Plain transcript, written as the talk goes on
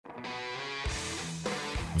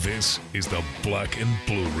This is the Black and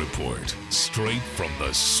Blue Report, straight from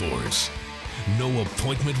the source. No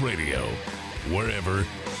appointment radio, wherever,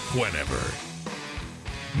 whenever.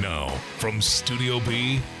 Now, from Studio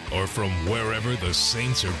B or from wherever the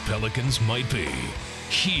Saints or Pelicans might be,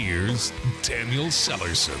 here's Daniel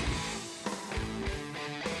Sellerson.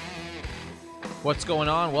 What's going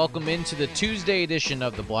on? Welcome into the Tuesday edition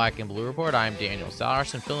of the Black and Blue Report. I'm Daniel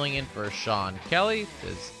Sellerson, filling in for Sean Kelly.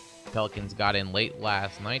 As Pelicans got in late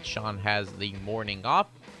last night, Sean has the morning off,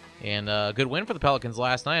 and a good win for the Pelicans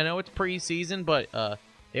last night. I know it's preseason, but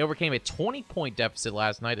they overcame a 20-point deficit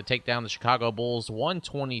last night to take down the Chicago Bulls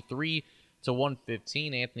 123-115.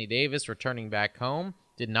 Anthony Davis, returning back home,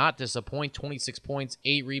 did not disappoint. 26 points,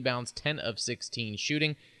 8 rebounds, 10 of 16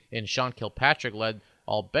 shooting, and Sean Kilpatrick led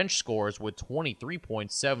all bench scores with 23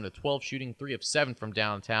 points, 7 of 12 shooting, 3 of 7 from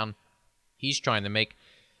downtown. He's trying to make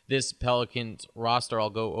this Pelicans roster. I'll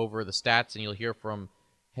go over the stats, and you'll hear from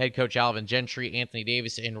head coach Alvin Gentry, Anthony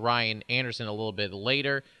Davis, and Ryan Anderson a little bit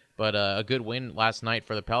later. But a good win last night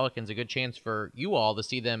for the Pelicans. A good chance for you all to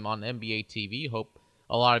see them on NBA TV. Hope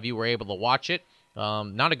a lot of you were able to watch it.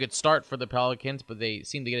 Not a good start for the Pelicans, but they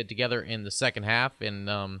seem to get it together in the second half. And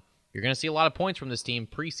you're going to see a lot of points from this team.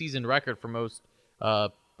 Preseason record for most,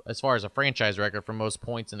 as far as a franchise record for most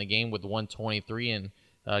points in the game with 123. And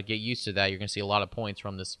get used to that. You're going to see a lot of points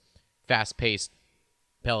from this fast-paced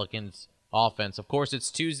Pelicans offense. Of course,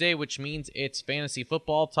 it's Tuesday, which means it's fantasy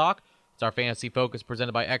football talk. It's our Fantasy Focus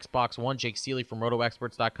presented by Xbox One. Jake Seeley from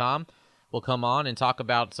RotoExperts.com will come on and talk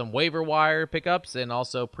about some waiver wire pickups and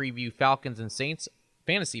also preview Falcons and Saints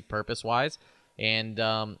fantasy purpose-wise, and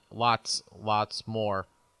lots more.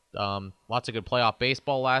 Lots of good playoff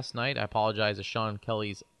baseball last night. I apologize to Sean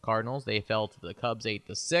Kelly's Cardinals. They fell to the Cubs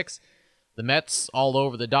 8-6. The Mets all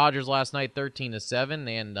over the Dodgers last night, 13-7.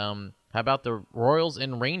 And how about the Royals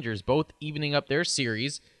and Rangers both evening up their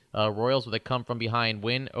series? Royals with a come-from-behind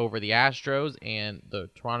win over the Astros, and the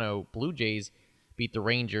Toronto Blue Jays beat the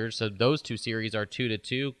Rangers. So those two series are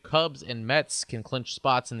 2-2. Cubs and Mets can clinch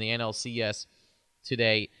spots in the NLCS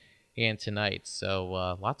today and tonight.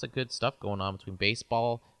 So lots of good stuff going on between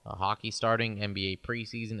baseball, hockey starting, NBA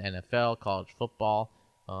preseason, NFL, college football.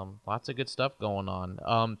 Lots of good stuff going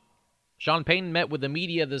on. Sean Payton met with the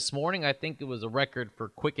media this morning. I think it was a record for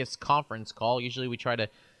quickest conference call. Usually we try to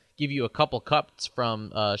give you a couple cuts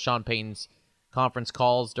from Sean Payton's conference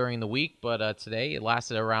calls during the week, but today it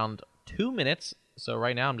lasted around 2 minutes. So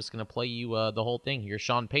right now I'm just going to play you the whole thing here.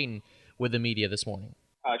 Sean Payton with the media this morning.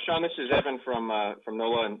 Sean, this is Evan from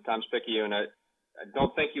NOLA and Tom's Picayune. I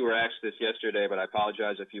don't think you were asked this yesterday, but I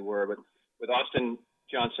apologize if you were. But with Austin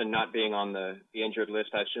Johnson not being on the injured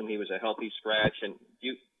list, I assume he was a healthy scratch. And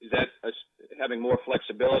is that having more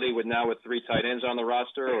flexibility with 3 tight ends on the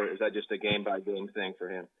roster, or is that just a game-by-game thing for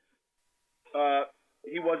him?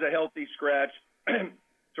 He was a healthy scratch.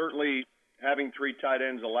 Certainly having 3 tight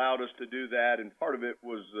ends allowed us to do that, and part of it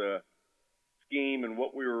was scheme and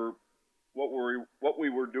what we were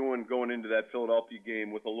doing going into that Philadelphia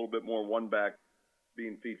game with a little bit more one-back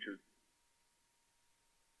being featured.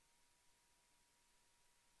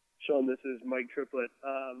 Sean, this is Mike Triplett.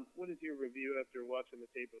 What is your review after watching the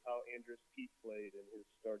tape of how Andrus Peat played in his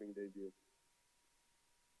starting debut?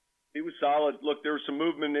 He was solid. Look, there were some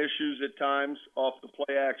movement issues at times off the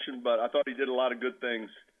play action, but I thought he did a lot of good things.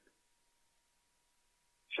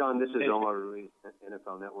 Sean, this is Omar Ruiz,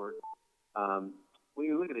 NFL Network. When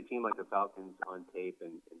you look at a team like the Falcons on tape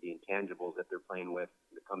and the intangibles that they're playing with,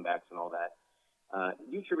 the comebacks and all that,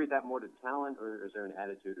 do you attribute that more to talent, or is there an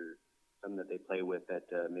attitude or something that they play with that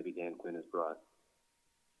maybe Dan Quinn has brought?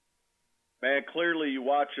 Man, clearly you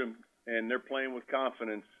watch them, and they're playing with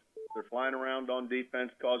confidence. They're flying around on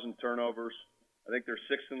defense, causing turnovers. I think they're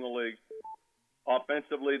 6th in the league.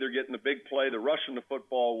 Offensively, they're getting the big play. They're rushing the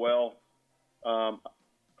football well.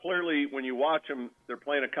 Clearly, when you watch them, they're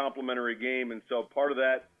playing a complementary game, and so part of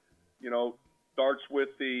that, starts with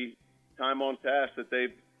the time on task that they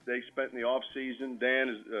spent in the off season. Dan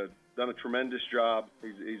has done a tremendous job.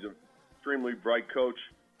 He's an extremely bright coach,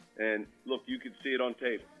 and look, you can see it on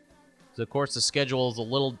tape. So, of course, the schedule is a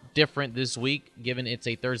little different this week, given it's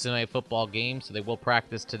a Thursday night football game, so they will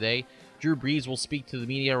practice today. Drew Brees will speak to the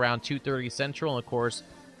media around 2:30 Central, and, of course,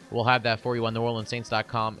 we'll have that for you on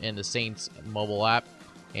NewOrleansSaints.com and the Saints mobile app,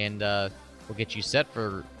 and we'll get you set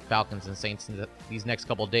for Falcons and Saints in these next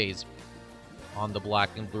couple of days on the Black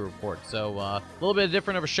and Blue Report. So, a little bit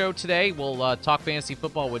different of a show today. We'll talk fantasy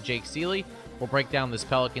football with Jake Seeley. We'll break down this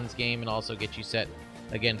Pelicans game and also get you set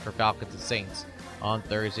again for Falcons and Saints on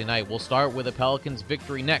Thursday night. We'll start with a Pelicans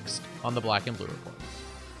victory next on the Black and Blue Report.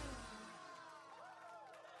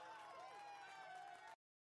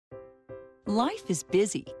 Life is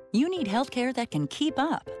busy. You need healthcare that can keep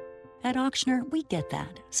up. At Ochsner, we get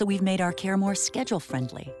that, so we've made our care more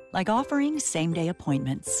schedule-friendly, like offering same-day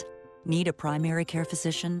appointments. Need a primary care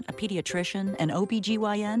physician, a pediatrician, an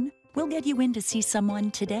OBGYN? We'll get you in to see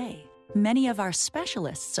someone today. Many of our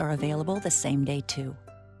specialists are available the same day, too.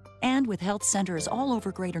 And with health centers all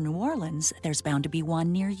over Greater New Orleans, there's bound to be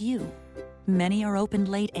one near you. Many are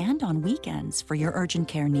open late and on weekends for your urgent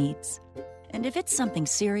care needs. And if it's something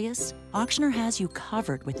serious, Ochsner has you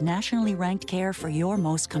covered with nationally ranked care for your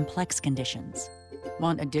most complex conditions.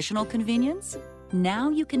 Want additional convenience? Now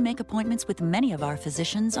you can make appointments with many of our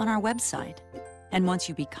physicians on our website. And once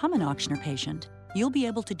you become an Ochsner patient, you'll be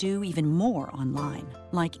able to do even more online,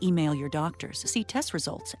 like email your doctors, see test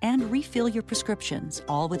results, and refill your prescriptions,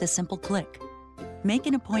 all with a simple click. Make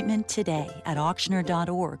an appointment today at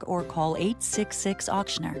Ochsner.org or call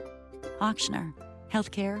 866-OCHSNER. Ochsner,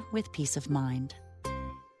 healthcare with peace of mind.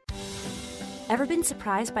 Ever been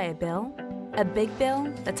surprised by a bill? A big bill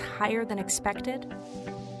that's higher than expected?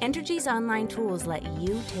 Entergy's online tools let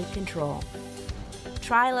you take control.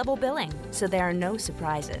 Try level billing so there are no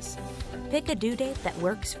surprises. Pick a due date that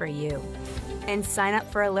works for you. And sign up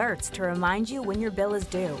for alerts to remind you when your bill is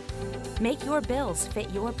due. Make your bills fit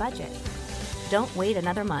your budget. Don't wait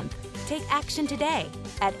another month. Take action today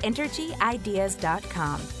at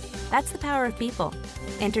EnergyIdeas.com. That's the power of people.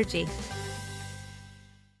 Entergy.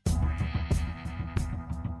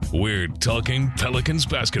 We're talking Pelicans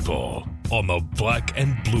basketball on the Black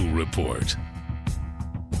and Blue Report.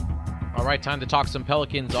 All right, time to talk some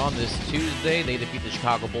Pelicans on this Tuesday. They defeat the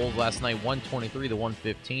Chicago Bulls last night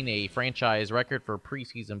 123-115, a franchise record for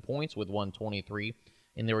preseason points with 123.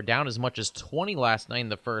 And they were down as much as 20 last night in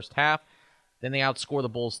the first half. Then they outscore the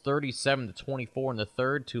Bulls 37-24 in the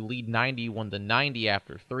third to lead 91-90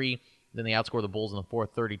 after 3. Then they outscore the Bulls in the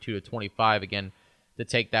fourth 32-25 again to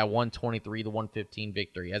take that 123-115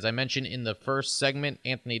 victory. As I mentioned in the first segment,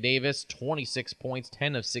 Anthony Davis, 26 points,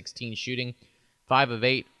 10 of 16 shooting, 5 of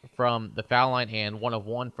 8 from the foul line, and 1 of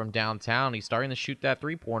 1 from downtown. He's starting to shoot that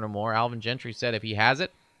three-pointer more. Alvin Gentry said if he has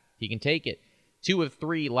it, he can take it. 2 of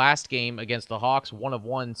 3 last game against the Hawks, 1 of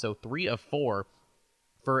 1, so 3 of 4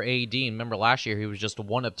 for AD. And remember, last year he was just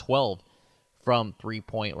 1 of 12 from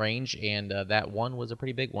three-point range, and that one was a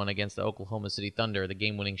pretty big one against the Oklahoma City Thunder, the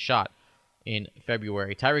game-winning shot in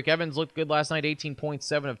February. Tyreke Evans looked good last night, 18 points,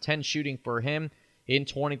 7 of 10 shooting for him in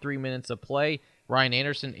 23 minutes of play. Ryan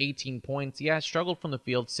Anderson, 18 points. Yeah, struggled from the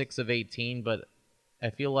field, 6 of 18, but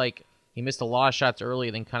I feel like he missed a lot of shots early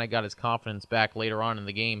and then kind of got his confidence back later on in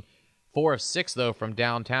the game. 4 of 6, though, from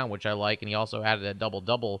downtown, which I like, and he also added a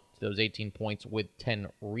double-double to those 18 points with 10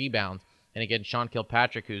 rebounds. And again, Sean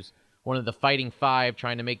Kilpatrick, who's one of the fighting five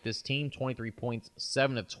trying to make this team, 23 points,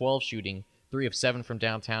 7 of 12 shooting, 3 of 7 from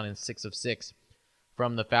downtown, and 6 of 6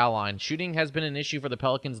 from the foul line. Shooting has been an issue for the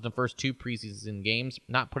Pelicans in the first 2 preseason games,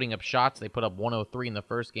 not putting up shots. They put up 103 in the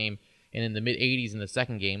first game and in the mid-80s in the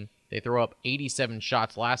second game. They throw up 87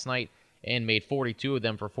 shots last night and made 42 of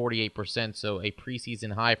them for 48%, so a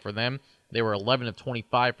preseason high for them. They were 11 of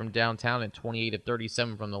 25 from downtown and 28 of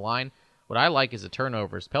 37 from the line. What I like is the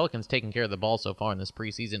turnovers. Pelicans taking care of the ball so far in this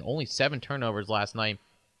preseason. Only 7 turnovers last night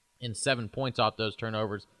and 7 points off those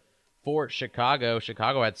turnovers. For Chicago,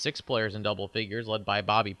 Chicago had 6 players in double figures, led by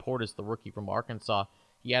Bobby Portis, the rookie from Arkansas.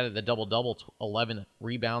 He added the double-double, 11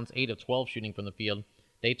 rebounds, 8 of 12 shooting from the field.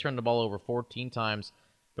 They turned the ball over 14 times,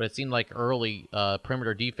 but it seemed like early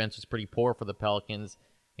perimeter defense was pretty poor for the Pelicans,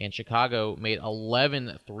 and Chicago made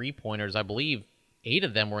 11 three-pointers. I believe 8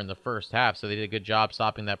 of them were in the first half, so they did a good job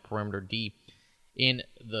stopping that perimeter D. In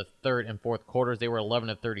the third and fourth quarters, they were 11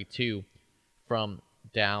 of 32 from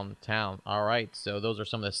downtown. All right, so those are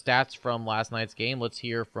some of the stats from last night's game. Let's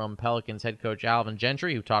hear from Pelicans head coach Alvin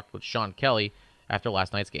Gentry, who talked with Sean Kelly after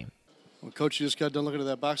last night's game. Well, Coach, you just got done looking at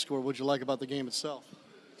that box score. What did you like about the game itself?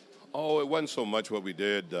 Oh, it wasn't so much what we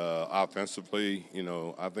did offensively. You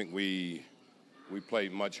know, I think we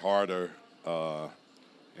played much harder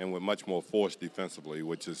and with much more force defensively,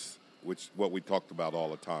 which what we talked about all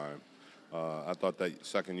the time. I thought that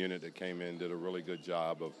second unit that came in did a really good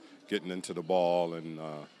job of getting into the ball, and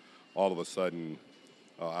all of a sudden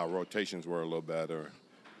our rotations were a little better.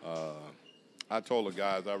 I told the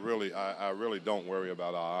guys I really don't worry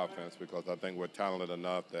about our offense because I think we're talented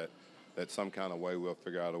enough that some kind of way we'll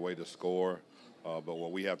figure out a way to score. But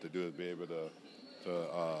what we have to do is be able to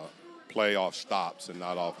play off stops and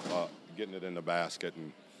not off getting it in the basket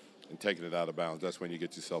and taking it out of bounds. That's when you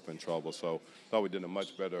get yourself in trouble. So I thought we did a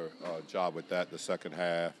much better job with that the second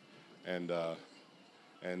half. And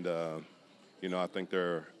you know, I think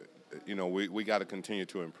we got to continue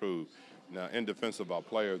to improve. Now, in defense of our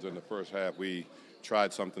players in the first half, we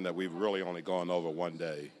tried something that we've really only gone over one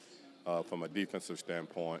day from a defensive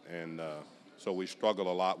standpoint. And so we struggled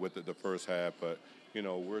a lot with it the first half. But, you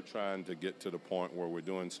know, we're trying to get to the point where we're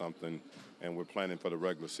doing something and we're planning for the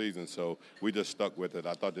regular season. So we just stuck with it.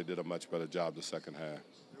 I thought they did a much better job the second half.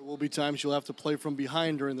 There will be times you'll have to play from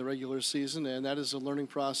behind during the regular season, and that is a learning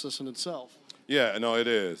process in itself. Yeah, no, it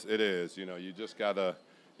is. It is. You know, you just gotta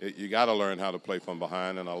learn how to play from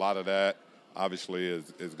behind, and a lot of that obviously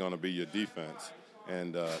is going to be your defense,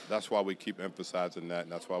 and that's why we keep emphasizing that,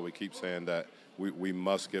 and that's why we keep saying that we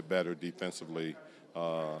must get better defensively,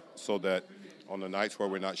 so that on the nights where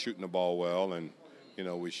we're not shooting the ball well, and you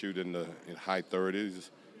know we shoot in high 30s,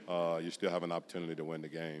 you still have an opportunity to win the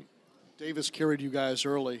game. Davis carried you guys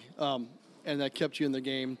early, and that kept you in the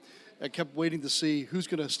game. I kept waiting to see who's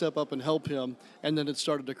going to step up and help him, and then it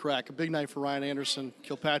started to crack. A big night for Ryan Anderson,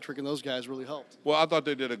 Kilpatrick, and those guys really helped. Well, I thought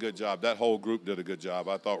they did a good job. That whole group did a good job.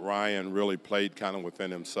 I thought Ryan really played kind of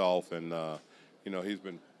within himself, and, you know, he's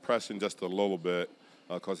been pressing just a little bit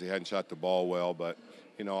because he hadn't shot the ball well. But,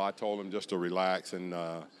 you know, I told him just to relax and,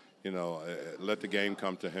 you know, let the game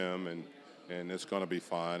come to him, and it's going to be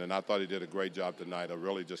fine. And I thought he did a great job tonight of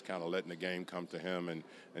really just kind of letting the game come to him and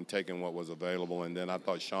taking what was available. And then I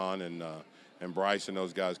thought Sean and Bryce and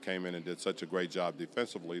those guys came in and did such a great job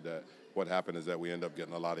defensively that what happened is that we end up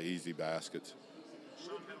getting a lot of easy baskets.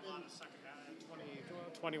 Sean had a lot of second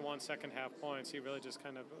half, 21 second half points. He really just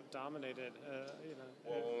kind of dominated, you know.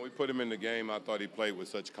 Well, when we put him in the game, I thought he played with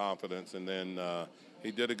such confidence, and then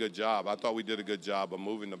he did a good job. I thought we did a good job of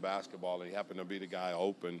moving the basketball, and he happened to be the guy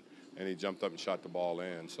open, and he jumped up and shot the ball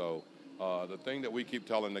in. So the thing that we keep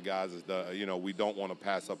telling the guys is that, you know, we don't want to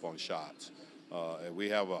pass up on shots. If we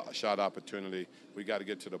have a shot opportunity, we got to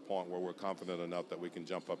get to the point where we're confident enough that we can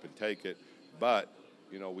jump up and take it. But,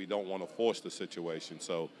 you know, we don't want to force the situation.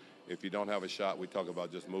 So if you don't have a shot, we talk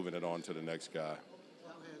about just moving it on to the next guy.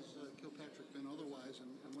 How has Kilpatrick been otherwise,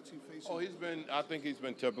 and what's he facing? I think he's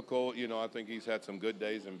been typical. You know, I think he's had some good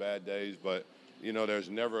days and bad days, but, you know, there's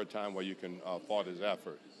never a time where you can fault his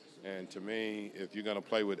effort. And to me, if you're going to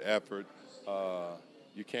play with effort,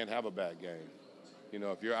 you can't have a bad game. You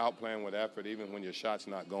know, if you're out playing with effort, even when your shot's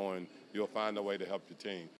not going, you'll find a way to help your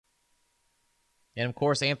team. And, of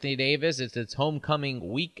course, Anthony Davis, it's his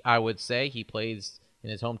homecoming week, I would say. He plays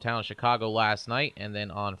in his hometown of Chicago last night, and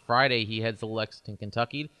then on Friday he heads to Lexington,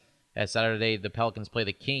 Kentucky. As Saturday, the Pelicans play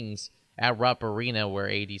the Kings at Rupp Arena, where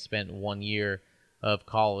AD spent 1 year of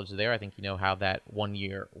college there. I think you know how that 1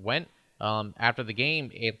 year went. After the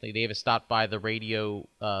game, Anthony Davis stopped by the Radio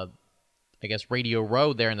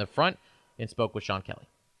Row there in the front and spoke with Sean Kelly.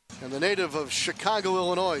 And the native of Chicago,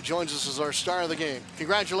 Illinois, joins us as our star of the game.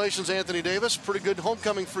 Congratulations, Anthony Davis. Pretty good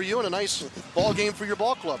homecoming for you and a nice ball game for your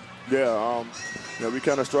ball club. Yeah, you know, we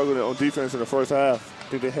kind of struggled on defense in the first half. I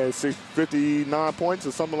think they had 59 points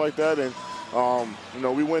or something like that. And, you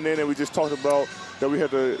know, we went in and we just talked about that we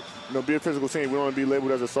had to, you know, be a physical team. We don't want to be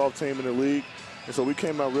labeled as a soft team in the league. And so we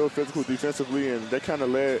came out real physical defensively, and that kind of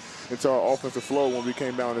led into our offensive flow when we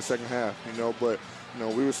came down in the second half, you know. But, you know,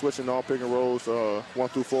 we were switching all pick and rolls 1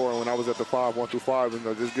 through 4, and when I was at the 5, 1 through 5, you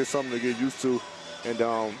know, just get something to get used to. And,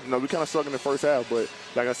 you know, we kind of struggled in the first half, but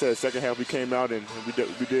like I said, second half we came out and we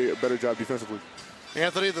did a better job defensively.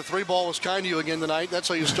 Anthony, the three ball was kind to you again tonight. That's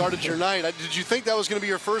how you started your night. Did you think that was going to be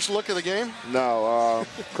your first look of the game? No,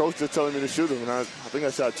 coach just telling me to shoot them, and I think I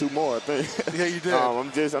shot 2 more. I think. Yeah, you did.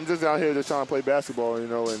 I'm just out here just trying to play basketball, you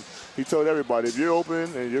know. And he told everybody, if you're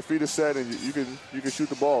open and your feet are set, and you can shoot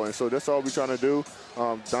the ball. And so that's all we're trying to do.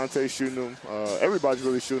 Dante's shooting them. Everybody's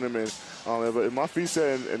really shooting them. And if my feet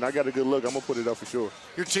set and I got a good look, I'm gonna put it up for sure.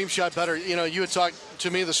 Your team shot better. You know, you had talked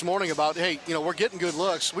to me this morning about, hey, you know, we're getting good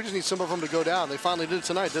looks. We just need some of them to go down. They finally did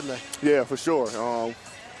tonight, didn't they? Yeah, for sure.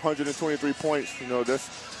 123 points. You know,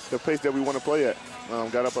 that's the pace that we want to play at.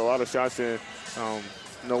 Got up a lot of shots, and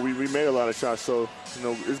you know, we made a lot of shots. So, you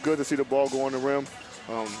know, it's good to see the ball go on the rim.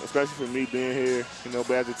 Especially for me being here, you know,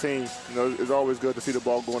 but as a team, you know, it's always good to see the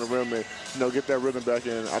ball go on the rim and, you know, get that rhythm back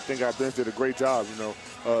in. I think our bench did a great job, you know.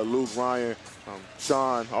 Luke, Ryan,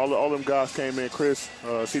 Sean, all them guys came in, Chris,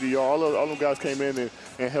 CDR, all them guys came in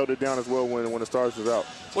and held it down as well when the stars was out.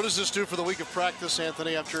 What does this do for the week of practice,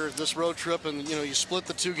 Anthony, after this road trip? And, you know, you split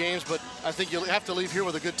the 2 games, but I think you'll have to leave here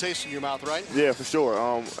with a good taste in your mouth, right? Yeah, for sure.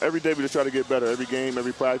 Every day we just try to get better. Every game,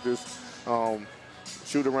 every practice.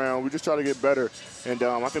 Shoot around. We just try to get better, and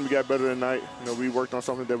I think we got better tonight. You know, we worked on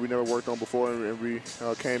something that we never worked on before, and we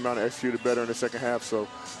came out and executed better in the second half. So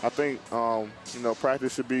I think, you know,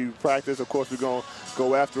 practice should be practice. Of course, we're going to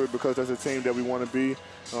go after it because that's a team that we want to be,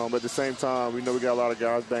 At the same time, we know we got a lot of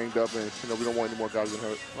guys banged up, and we don't want any more guys getting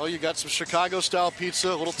hurt. Well, you got some Chicago-style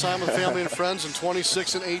pizza, a little time with family and friends, and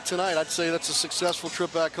 26-8 tonight. I'd say that's a successful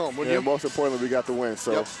trip back home, wouldn't you? Most importantly, we got the win,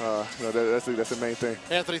 so that's the main thing.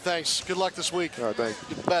 Anthony, thanks. Good luck this week. All right, thanks.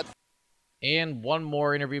 You bet. And one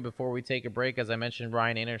more interview before we take a break. As I mentioned,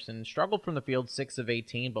 Ryan Anderson struggled from the field, 6 of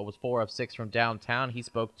 18, but was 4 of 6 from downtown. He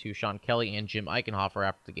spoke to Sean Kelly and Jim Eichenhofer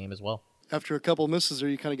after the game as well. After a couple misses there,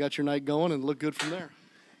 you kind of got your night going and looked good from there.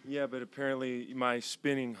 Yeah, but apparently my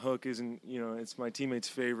spinning hook isn't, it's my teammate's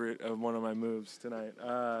favorite of one of my moves tonight.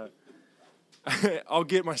 I'll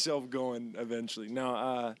get myself going eventually.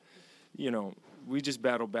 No, we just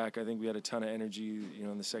battled back. I think we had a ton of energy,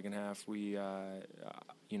 in the second half. We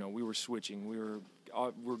were switching.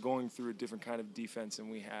 We're going through a different kind of defense than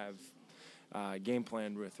we have game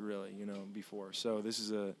planned with, really, before. So this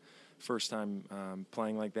is a first time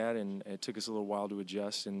playing like that, and it took us a little while to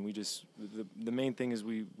adjust. And we just the main thing is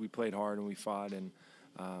we played hard and we fought, and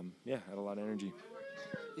had a lot of energy.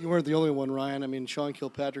 You weren't the only one, Ryan. I mean, Sean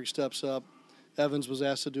Kilpatrick steps up. Evans was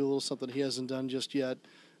asked to do a little something he hasn't done just yet.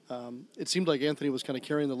 It seemed like Anthony was kind of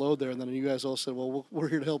carrying the load there, and then you guys all said, well, we're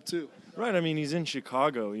here to help too. Right. I mean, he's in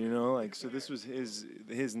Chicago, so this was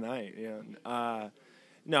his night. I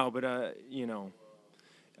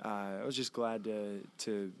was just glad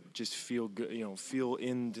to just feel good, feel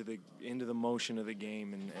into the motion of the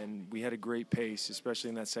game, and we had a great pace, especially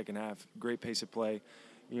in that second half. Great pace of play.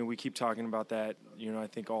 We keep talking about that. I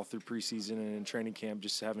think all through preseason and in training camp,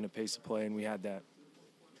 just having a pace of play, and we had that.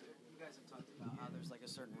 You guys have talked about how there's like a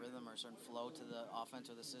certain rhythm or a certain flow to the offense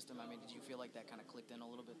or the system. I mean, did you feel like that kind of clicked in a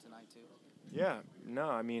little bit tonight too? Yeah. No.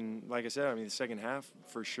 I mean, like I said, the second half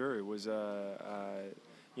for sure it was.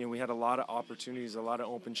 We had a lot of opportunities, a lot of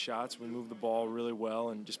open shots. We moved the ball really well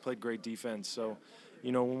and just played great defense. So,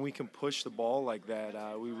 when we can push the ball like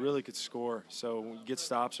that, we really could score. So we get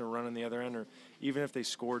stops and run on the other end, or even if they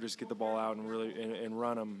score, just get the ball out and really and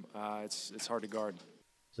run them. It's hard to guard.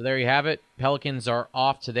 So there you have it. Pelicans are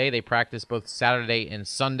off today. They practiced both Saturday and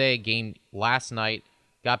Sunday. Game last night.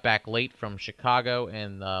 Got back late from Chicago,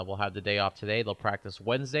 and we'll have the day off today. They'll practice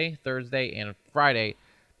Wednesday, Thursday, and Friday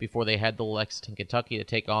before they head to Lexington, Kentucky to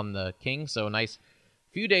take on the Kings. So a nice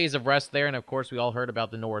few days of rest there. And, of course, we all heard about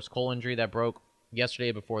the Norris Cole injury that broke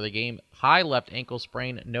yesterday before the game. High left ankle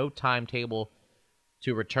sprain, no timetable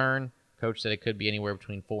to return. Coach said it could be anywhere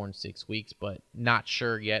between 4 and 6 weeks, but not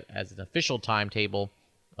sure yet as an official timetable.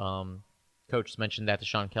 Coach mentioned that to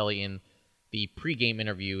Sean Kelly in the pregame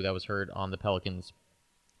interview that was heard on the Pelicans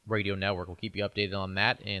radio network. We'll keep you updated on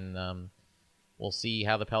that, and we'll see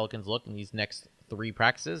how the Pelicans look in these next 3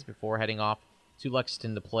 practices before heading off to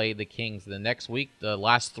Lexington to play the Kings the next week. The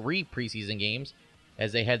last 3 preseason games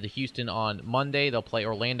as they head to Houston on Monday. They'll play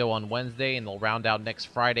Orlando on Wednesday, and they'll round out next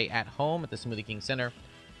Friday at home at the Smoothie King Center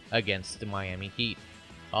against the Miami Heat.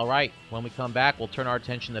 All right, when we come back, we'll turn our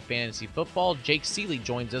attention to fantasy football. Jake Seeley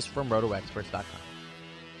joins us from RotoExperts.com.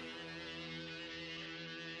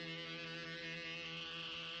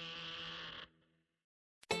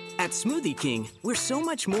 At Smoothie King, we're so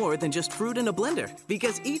much more than just fruit in a blender,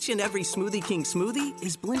 because each and every Smoothie King smoothie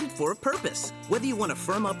is blended for a purpose. Whether you want to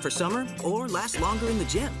firm up for summer or last longer in the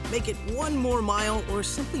gym, make it one more mile, or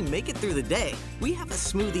simply make it through the day, we have a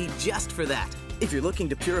smoothie just for that. If you're looking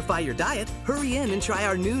to purify your diet, hurry in and try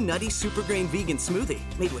our new Nutty Super Grain Vegan Smoothie,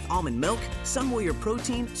 made with almond milk, Sun Warrior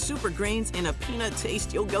protein, super grains, and a peanut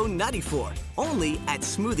taste you'll go nutty for. Only at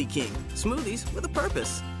Smoothie King. Smoothies with a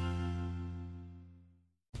purpose.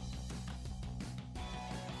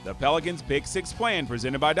 The Pelicans Pick 6 plan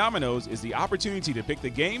presented by Domino's is the opportunity to pick the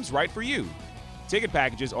games right for you. Ticket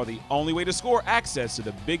packages are the only way to score access to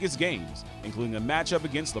the biggest games, including a matchup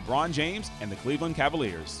against LeBron James and the Cleveland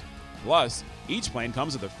Cavaliers. Plus, each plan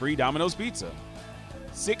comes with a free Domino's pizza.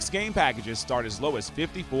 6 game packages start as low as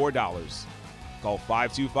 $54. Call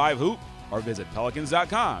 525-HOOP or visit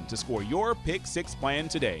Pelicans.com to score your Pick 6 plan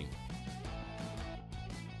today.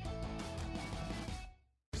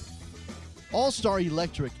 All-Star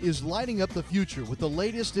Electric is lighting up the future with the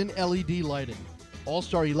latest in LED lighting.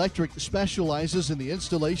 All-Star Electric specializes in the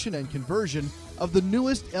installation and conversion of the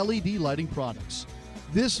newest LED lighting products.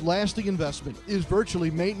 This lasting investment is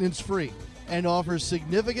virtually maintenance-free and offers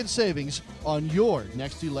significant savings on your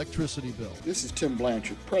next electricity bill. This is Tim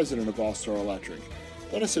Blanchard, president of All-Star Electric.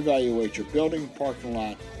 Let us evaluate your building, parking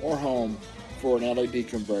lot, or home for an LED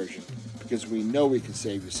conversion, because we know we can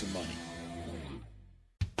save you some money.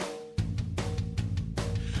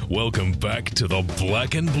 Welcome back to the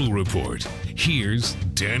Black and Blue Report. Here's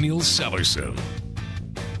Daniel Sellerson.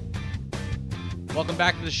 Welcome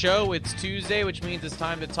back to the show. It's Tuesday, which means it's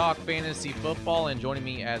time to talk fantasy football. And joining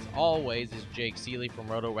me, as always, is Jake Seeley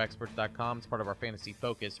from RotoExperts.com. It's part of our Fantasy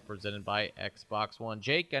Focus presented by Xbox One.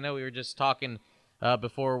 Jake, I know we were just talking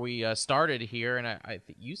before we started here, and I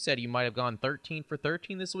think you said you might have gone 13 for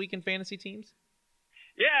 13 this week in fantasy teams?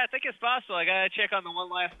 Yeah, I think it's possible. I got to check on the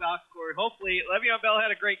one last box score. Hopefully, Le'Veon Bell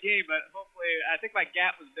had a great game, but hopefully, I think my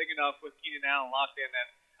gap was big enough with Keenan Allen locked in that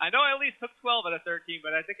I know I at least took 12 out of 13,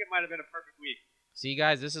 but I think it might have been a perfect week. See,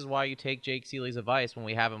 guys, this is why you take Jake Seeley's advice when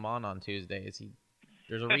we have him on Tuesdays.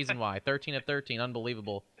 There's a reason why. 13 of 13,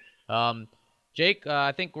 unbelievable. Jake,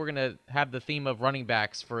 I think we're going to have the theme of running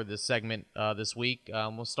backs for this segment this week.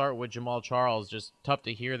 We'll start with Jamaal Charles. Just tough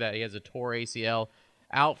to hear that he has a tore ACL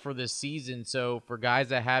out for this season. So for guys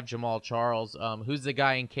that have Jamaal Charles, who's the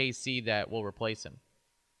guy in KC that will replace him?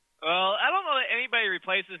 Well, I don't know that anybody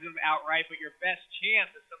replaces him outright, but your best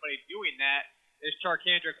chance of somebody doing that is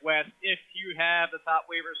Charcandrick West. If you have the top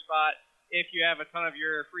waiver spot, if you have a ton of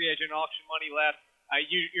your free agent auction money left,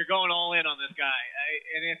 you're going all in on this guy.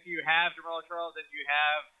 And if you have Jamaal Charles and you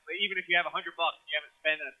have, even if you have $100 and you haven't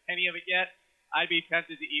spent a penny of it yet, I'd be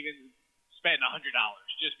tempted to even spend $100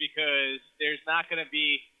 just because there's not going to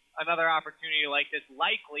be another opportunity like this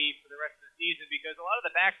likely for the rest of the season, because a lot of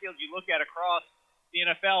the backfields you look at across the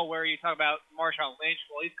NFL where you talk about Marshawn Lynch,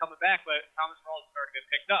 well, he's coming back, but Thomas Rawls is starting to get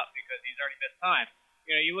picked up because he's already missed time.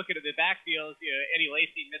 You know, you look at the backfields, Eddie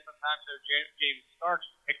Lacy missed some time, so James Starks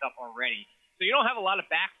picked up already. So you don't have a lot of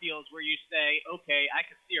backfields where you say, okay, I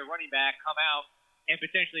can see a running back come out and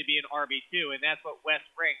potentially be an RB2, and that's what West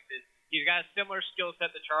brings. Is he's got a similar skill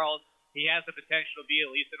set to Charles. He has the potential to be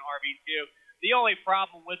at least an RB2. The only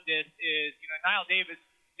problem with this is, Niall Davis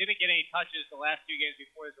didn't get any touches the last 2 games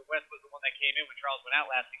before, so West was the one that came in when Charles went out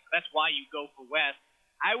last week. So that's why you go for West.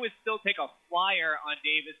 I would still take a flyer on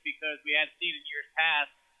Davis because we had seen in years past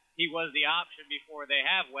he was the option before they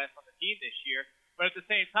have West on the team this year. But at the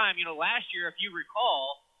same time, last year, if you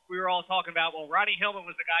recall, we were all talking about, well, Ronnie Hillman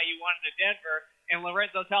was the guy you wanted in Denver, and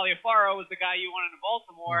Lorenzo Taliaferro was the guy you wanted in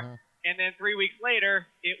Baltimore. Mm-hmm. And then 3 weeks later,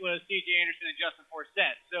 it was C.J. Anderson and Justin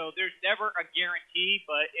Forsett. So there's never a guarantee,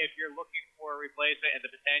 but if you're looking for a replacement and the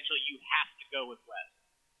potential, you have to go with West.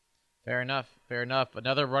 Fair enough. Fair enough.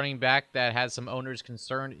 Another running back that has some owners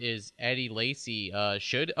concerned is Eddie Lacy.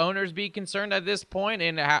 Should owners be concerned at this point?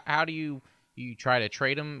 And how do you try to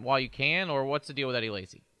trade him while you can, or what's the deal with Eddie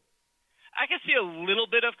Lacy? I can see a little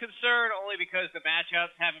bit of concern only because the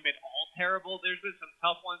matchups haven't been all terrible. There's been some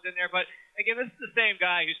tough ones in there. But, again, this is the same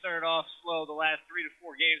guy who started off slow the last 3 to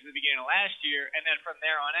 4 games at the beginning of last year, and then from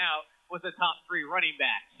there on out was the top 3 running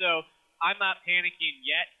back. So I'm not panicking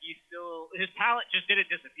yet. His talent just didn't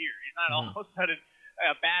disappear. He's not all of a sudden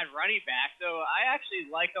a bad running back. So I actually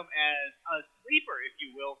like him as a sleeper, if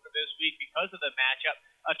you will, for this week because of the matchup.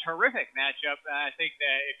 A terrific matchup. I think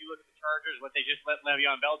that if you look at the Chargers, what they just let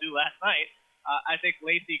Le'Veon Bell do last night, I think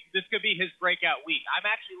Lacy, this could be his breakout week. I'm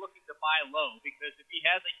actually looking to buy low because if he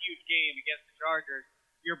has a huge game against the Chargers,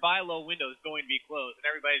 your buy low window is going to be closed, and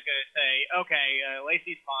everybody's going to say, okay,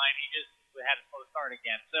 Lacy's fine. He just had a slow start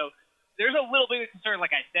again. So there's a little bit of concern,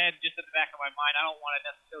 like I said, just in the back of my mind. I don't want to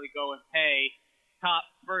necessarily go and pay top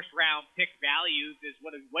first-round pick value is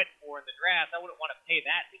what it went for in the draft. I wouldn't want to pay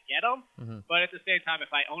that to get him. Mm-hmm. But at the same time,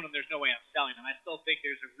 if I own him, there's no way I'm selling him. I still think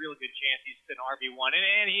there's a real good chance he's an RB1.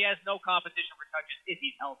 And he has no competition for touches if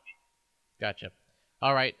he's healthy. Gotcha.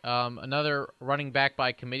 All right, another running back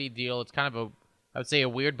by committee deal. It's kind of I would say a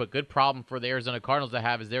weird but good problem for the Arizona Cardinals to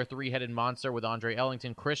have is their 3-headed monster with Andre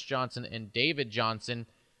Ellington, Chris Johnson, and David Johnson.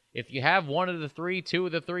 If you have one of the 3, 2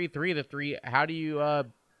 of the 3, 3 of the 3, how do you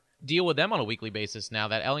deal with them on a weekly basis now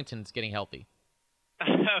that Ellington's getting healthy?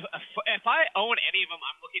 If I own any of them,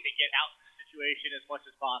 I'm looking to get out of the situation as much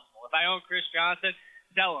as possible. If I own Chris Johnson,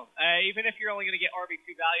 sell him. Even if you're only going to get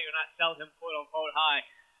RB2 value and not sell him quote-unquote high,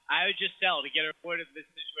 I would just sell to get avoid of this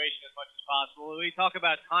situation as much as possible. We talk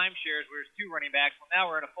about timeshares where there's 2 running backs. Well,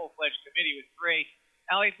 now we're in a full-fledged committee with 3.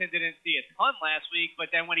 Ellington didn't see a ton last week,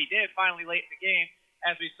 but then when he did, finally late in the game,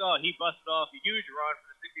 as we saw, he busted off a huge run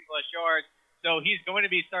for 60-plus yards. So he's going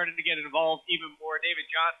to be starting to get involved even more. David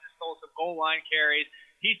Johnson stole some goal line carries.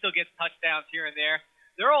 He still gets touchdowns here and there.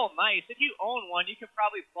 They're all nice. If you own one, you can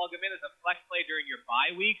probably plug him in as a flex play during your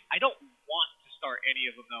bye weeks. I don't want to start any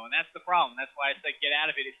of them, though, and that's the problem. That's why I said get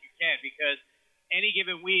out of it if you can, because any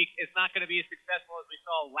given week, it's not going to be as successful as we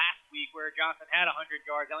saw last week where Johnson had 100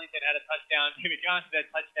 yards, Ellington had a touchdown, David Johnson had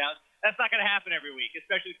touchdowns. That's not going to happen every week,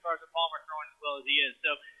 especially with Carson Palmer throwing as well as he is.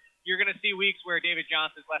 So you're going to see weeks where David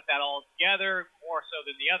Johnson's left out altogether, more so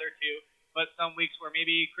than the other 2, but some weeks where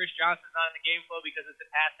maybe Chris Johnson's not in the game flow because it's a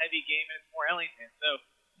pass-heavy game and it's more Ellington. So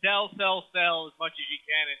sell as much as you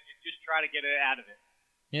can and just try to get it out of it.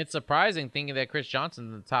 It's surprising thinking that Chris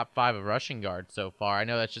Johnson's in the top 5 of rushing yards so far. I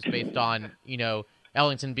know that's just based on,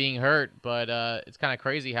 Ellington being hurt, but it's kind of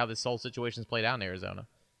crazy how this whole situation's played out in Arizona.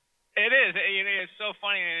 It is. It's so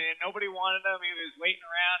funny. And nobody wanted him. He was waiting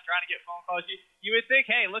around trying to get phone calls. You would think,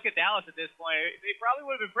 hey, look at Dallas at this point. They probably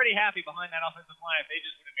would have been pretty happy behind that offensive line if they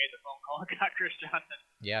just would have made the phone call and got Chris Johnson.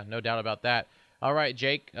 Yeah, no doubt about that. All right,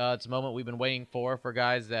 Jake, it's a moment we've been waiting for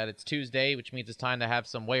guys that it's Tuesday, which means it's time to have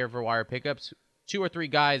some waiver wire pickups. 2 or 3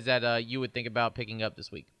 guys that you would think about picking up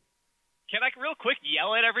this week. Can I real quick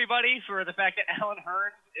yell at everybody for the fact that Allen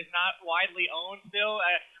Hurns is not widely owned still?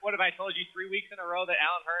 What have I told you 3 weeks in a row that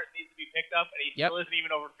Allen Hurns needs to be picked up, and he still isn't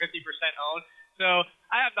even over 50% owned? So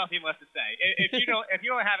I have nothing left to say. If you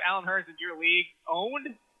don't have Allen Hurns in your league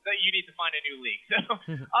owned, then you need to find a new league. So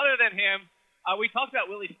other than him, we talked about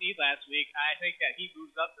Willie Snead last week. I think that he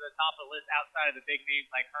moves up to the top of the list outside of the big names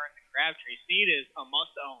like Hurns and Crabtree. Snead is a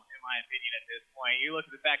must-own, in my opinion, at this point. You look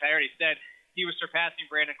at the fact I already said he was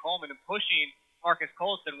surpassing Brandon Coleman and pushing Marcus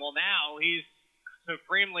Colston. Well, now he's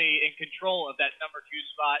supremely in control of that number 2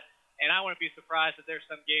 spot, and I wouldn't be surprised if there's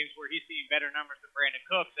some games where he's seeing better numbers than Brandon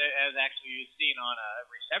Cooks, as actually you've seen on a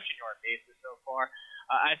reception yard basis so far.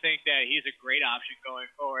 I think that he's a great option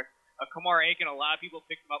going forward. Kamar Aiken, a lot of people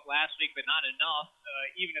picked him up last week, but not enough.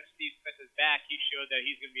 Even if Steve Smith is back, he showed that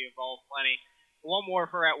he's going to be involved plenty. One more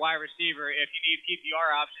for at wide receiver. If you need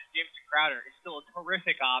PPR options, Jameson Crowder is still a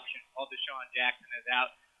terrific option while Deshaun Jackson is out.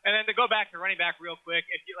 And then to go back to running back real quick,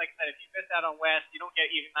 if you miss out on West, you don't get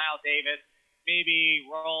even Niall Davis. Maybe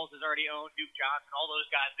Rawls has already owned Duke Johnson, all those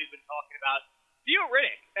guys we've been talking about. Theo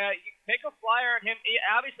Riddick, you can take a flyer on him.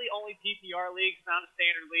 Obviously, only PPR leagues, not a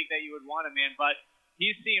standard league that you would want him in, but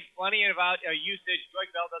he's seeing plenty of usage. Joy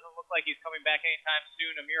Bell doesn't look like he's coming back anytime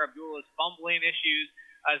soon. Amir Abdullah is fumbling issues.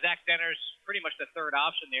 Zach Denner's pretty much the third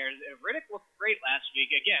option there. Riddick looked great last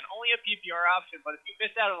week. Again, only a PPR option, but if you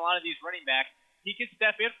miss out on a lot of these running backs, he can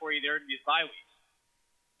step in for you there in these bye weeks.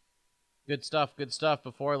 Good stuff, good stuff.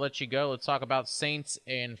 Before I let you go, let's talk about Saints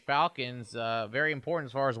and Falcons. Very important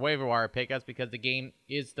as far as waiver wire pickups because the game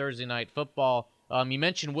is Thursday Night Football. You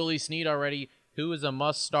mentioned Willie Snead already. Who is a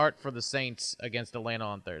must-start for the Saints against Atlanta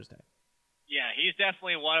on Thursday? Yeah, he's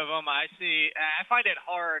definitely one of them. I find it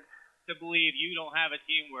hard to believe you don't have a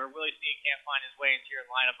team where Willie Snead can't find his way into your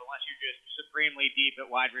lineup unless you're just supremely deep at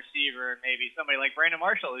wide receiver and maybe somebody like Brandon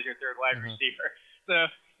Marshall is your third wide receiver. So,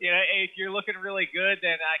 if you're looking really good,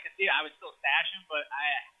 then I can see it. I would still stash him, but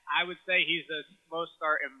I would say he's the most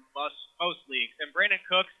start in most leagues. And Brandon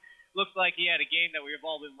Cooks looks like he had a game that we've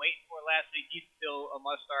all been waiting for last week. He's still a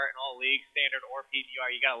must start in all leagues, standard or PPR.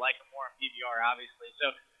 You got to like him more in PPR, obviously. So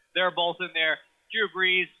they're both in there. Drew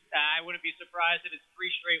Brees, I wouldn't be surprised if it's 3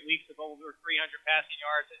 straight weeks of over 300 passing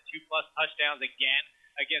yards and 2+ touchdowns again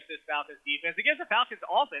against this Falcons defense. Against the Falcons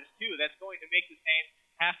offense, too, that's going to make the Saints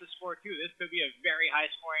have to score, too. This could be a very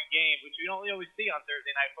high-scoring game, which we don't always see on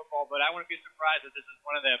Thursday Night Football, but I wouldn't be surprised if this is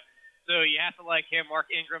one of them. So you have to like him.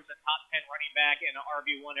 Mark Ingram's a top 10 running back and an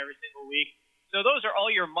RB1 every single week. So those are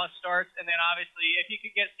all your must-starts. And then, obviously, if you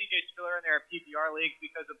could get C.J. Spiller in there at PPR leagues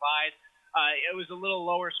because of buys, it was a little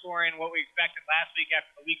lower scoring what we expected last week after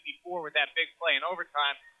the week before with that big play in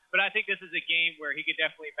overtime. But I think this is a game where he could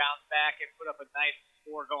definitely bounce back and put up a nice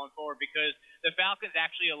score going forward because the Falcons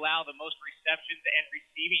actually allow the most receptions and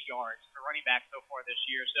receiving yards to running back so far this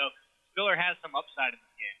year. So Spiller has some upside in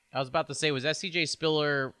this game. I was about to say, was that C.J.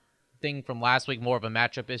 Spiller thing from last week more of a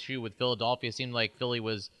matchup issue with Philadelphia? It seemed like Philly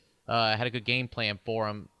had a good game plan for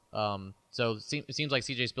him. So it seems like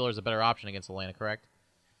C.J. Spiller is a better option against Atlanta, correct?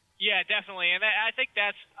 Yeah, definitely. And I think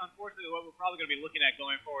that's, unfortunately, what we're probably going to be looking at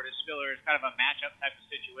going forward is Spiller is kind of a matchup type of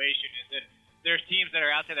situation, is that there's teams that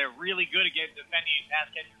are out there that are really good against defending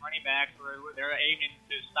pass-catching running backs where they're aiming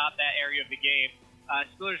to stop that area of the game.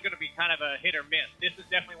 Spiller's going to be kind of a hit or miss. This is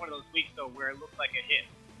definitely one of those weeks, though, where it looks like a hit.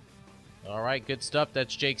 All right, good stuff.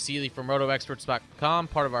 That's Jake Seeley from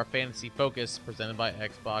RotoExperts.com, part of our Fantasy Focus presented by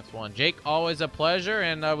Xbox One. Jake, always a pleasure,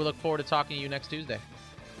 and we look forward to talking to you next Tuesday.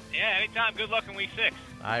 Yeah, anytime. Good luck in Week 6.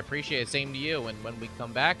 I appreciate it. Same to you. And when we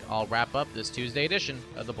come back, I'll wrap up this Tuesday edition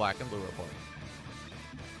of the Black and Blue Report.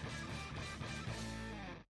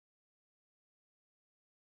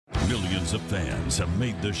 Millions of fans have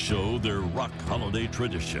made the show their rock holiday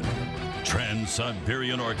tradition.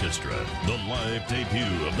 Trans-Siberian Orchestra, the live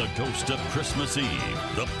debut of the Ghost of Christmas Eve,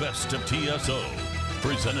 the best of TSO,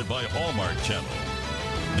 presented by Hallmark Channel.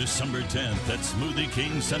 December 10th at Smoothie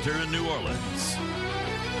King Center in New Orleans.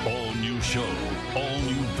 All new show, all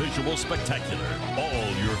new visual spectacular, all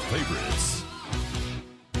your favorites.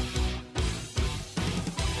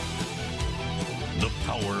 The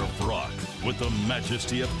power of rock with the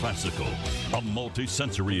majesty of classical, a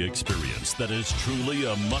multi-sensory experience that is truly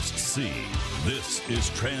a must-see. This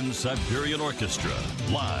is Trans-Siberian Orchestra,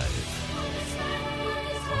 live.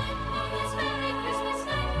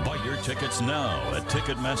 Buy your tickets now at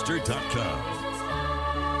Ticketmaster.com.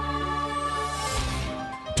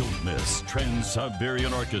 Don't miss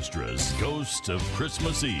Trans-Siberian Orchestra's Ghost of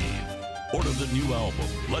Christmas Eve. Order the new album,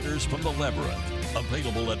 Letters from the Labyrinth,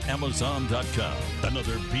 available at Amazon.com.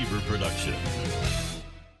 Another Beaver production.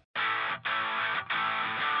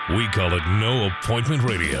 We call it No Appointment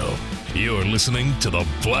Radio. You're listening to the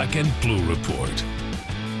Black and Blue Report.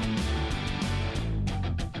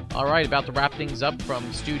 All right, about to wrap things up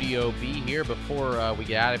from Studio B here. Before we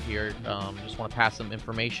get out of here, just want to pass some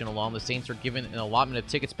information along. The Saints are given an allotment of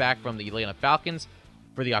tickets back from the Atlanta Falcons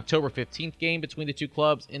for the October 15th game between the two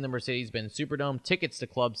clubs in the Mercedes-Benz Superdome. Tickets to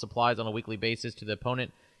club supplies on a weekly basis to the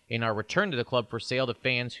opponent and are returned to the club for sale to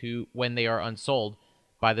fans who, when they are unsold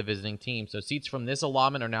by the visiting team. So seats from this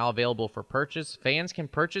allotment are now available for purchase. Fans can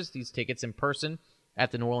purchase these tickets in person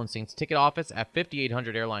at the New Orleans Saints ticket office at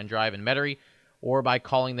 5800 Airline Drive in Metairie, or by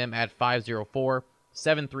calling them at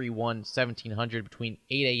 504-731-1700 between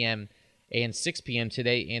 8 a.m. and 6 p.m.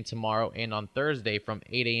 today and tomorrow, and on Thursday from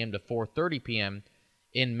 8 a.m. to 4:30 p.m.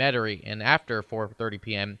 in Metairie, and after 4:30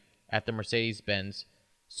 p.m. at the Mercedes-Benz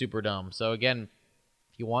Superdome. So again,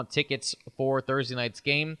 if you want tickets for Thursday night's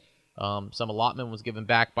game, some allotment was given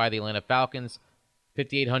back by the Atlanta Falcons.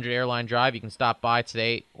 5800 Airline Drive. You can stop by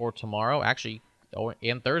today or tomorrow, actually,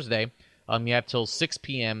 and Thursday. You have till 6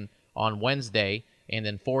 p.m. on Wednesday, and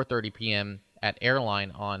then 4:30 p.m. at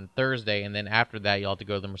Airline on Thursday, and then after that, you'll have to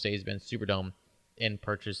go to the Mercedes-Benz Superdome and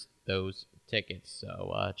purchase those tickets.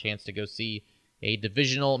 So a chance to go see a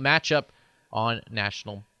divisional matchup on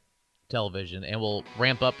national television. And we'll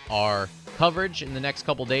ramp up our coverage in the next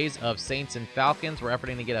couple days of Saints and Falcons. We're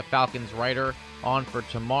efforting to get a Falcons writer on for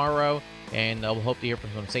tomorrow, and we'll hope to hear from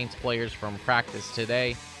some Saints players from practice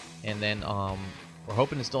today. And then we're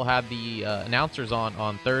hoping to still have the announcers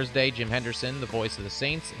on Thursday, Jim Henderson, the voice of the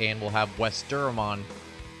Saints, and we'll have Wes Durham on,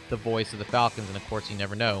 the voice of the Falcons. And, of course, you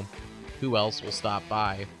never know who else will stop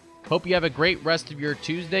by. Hope you have a great rest of your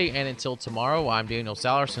Tuesday, and until tomorrow, I'm Daniel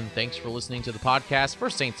Salerson. Thanks for listening to the podcast for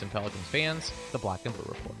Saints and Pelicans fans, the Black and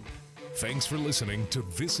Blue Report. Thanks for listening to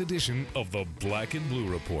this edition of the Black and Blue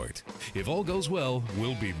Report. If all goes well,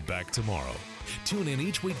 we'll be back tomorrow. Tune in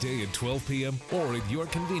each weekday at 12 p.m. or at your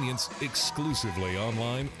convenience exclusively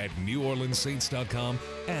online at NewOrleansSaints.com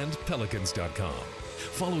and Pelicans.com.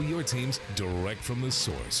 Follow your teams direct from the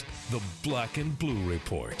source, the Black and Blue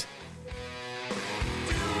Report.